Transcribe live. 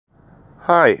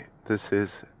Hi, this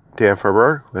is Dan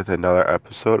Ferber with another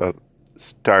episode of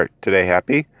Start Today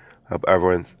Happy. Hope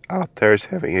everyone out there is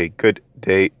having a good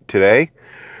day today.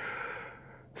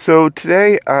 So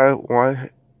today I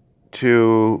want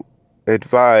to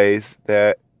advise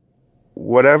that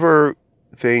whatever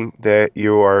thing that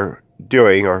you are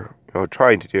doing or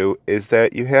trying to do is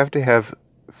that you have to have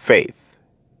faith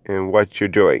in what you're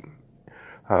doing.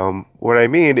 What I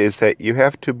mean is that you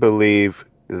have to believe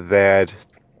that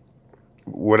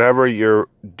whatever you're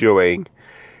doing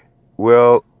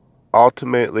will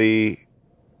ultimately,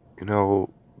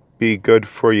 be good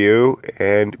for you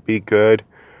and be good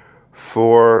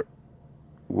for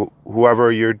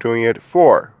whoever you're doing it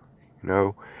for.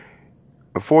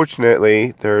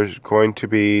 Unfortunately, there's going to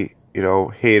be,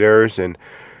 haters and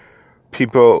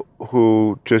people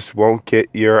who just won't get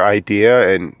your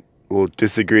idea and will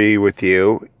disagree with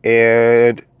you.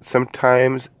 And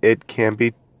sometimes it can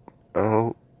be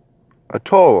a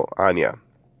toll on you.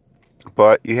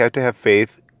 But you have to have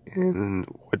faith in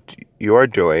what you are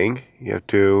doing. You have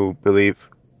to believe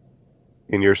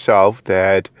in yourself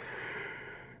that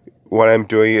what I'm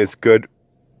doing is good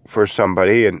for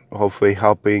somebody and hopefully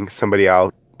helping somebody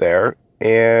out there,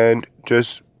 and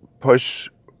just push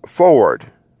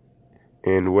forward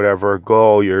in whatever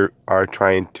goal you are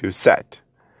trying to set.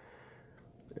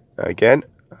 Again,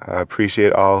 I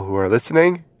appreciate all who are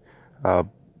listening.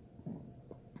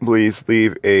 Please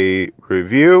leave a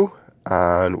review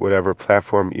on whatever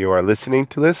platform you are listening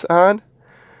to this on.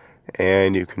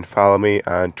 And you can follow me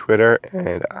on Twitter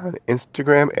and on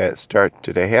Instagram at Start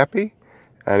Today Happy.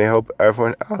 And I hope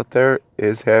everyone out there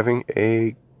is having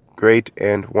a great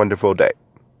and wonderful day.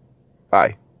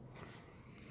 Bye.